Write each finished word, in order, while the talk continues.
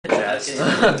has.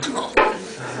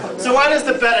 So why does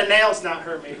the bed of nails not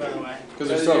hurt me, by the way? Because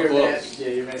they're so close. Yeah,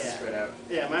 your mass is spread out.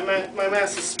 Yeah, my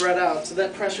mass is spread out, so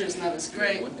that pressure is not as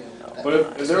great. But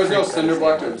if there was no cinder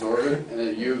block to absorb it, and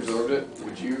then you absorbed it,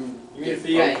 would you If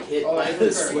you got hit by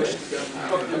the switch,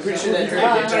 I'm pretty sure that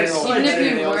hurt. Even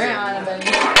if you weren't on a bed.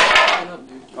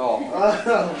 Oh.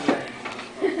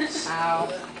 Ow.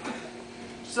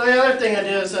 So the other thing I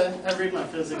do is I read my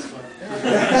physics book.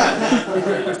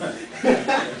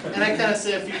 And I kind of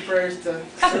say a few prayers to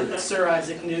Sir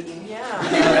Isaac Newton. Yeah.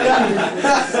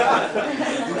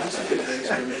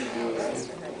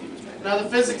 Now the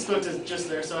physics book is just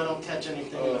there so I don't catch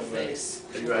anything in the face.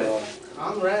 Are you ready?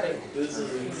 I'm ready. This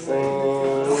is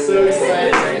so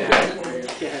excited right now.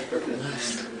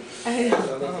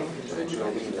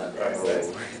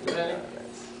 Ready?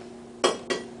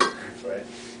 Right.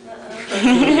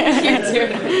 Can't do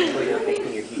it.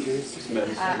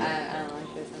 I don't like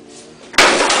this one.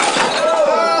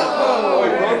 Oh, he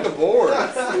broke the board.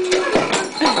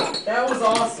 That was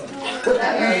awesome.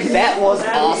 That was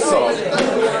awesome.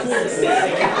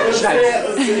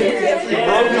 He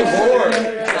broke the